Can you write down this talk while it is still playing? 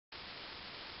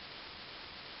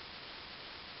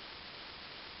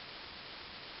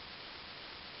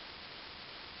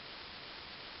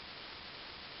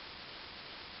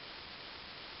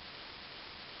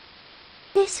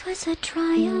This was a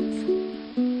triumph.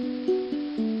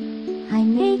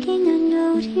 I'm making a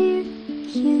note here,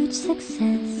 huge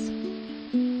success.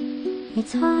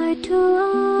 It's hard to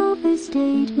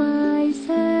overstate my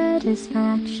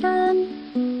satisfaction.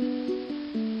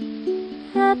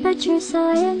 Aperture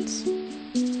Science.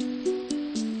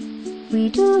 We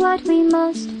do what we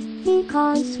must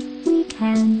because we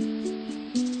can.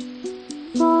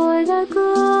 For the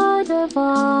good of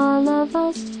all of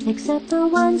us, except the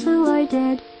ones who are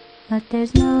dead. But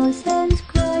there's no sense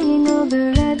crying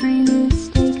over every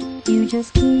mistake. You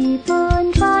just keep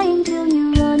on trying till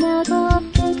you run out of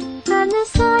faith. And the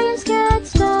science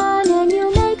gets done and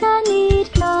you make a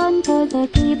neat gun for the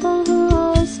people who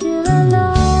are still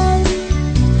alive.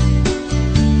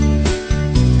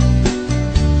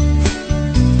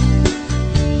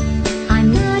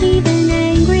 I'm not even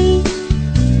angry.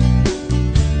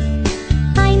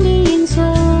 I'm being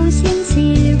so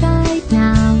sincere right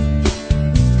now.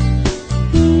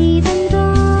 Even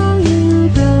though you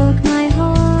broke my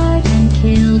heart and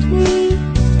killed me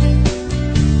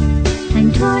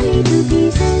and tore me to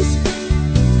pieces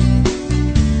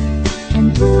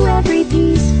and threw every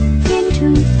piece into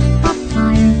a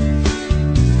fire.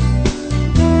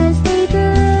 As they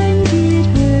burned, it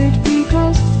hurt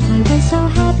because I was so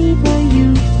happy for you.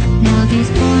 Now these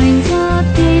points of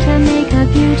data make a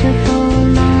beautiful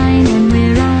line, and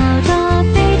we're out of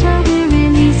data, we're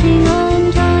releasing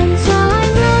on time. So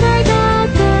I'm glad I got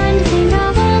burned. Think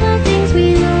of all the things we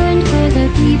learned for the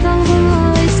people who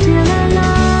are still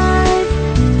alive.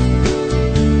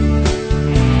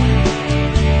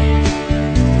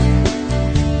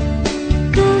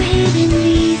 Go ahead and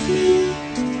leave me.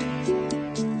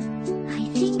 I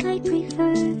think I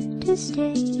prefer to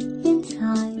stay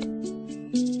inside.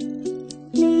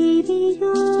 Maybe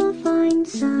you'll find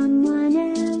someone else.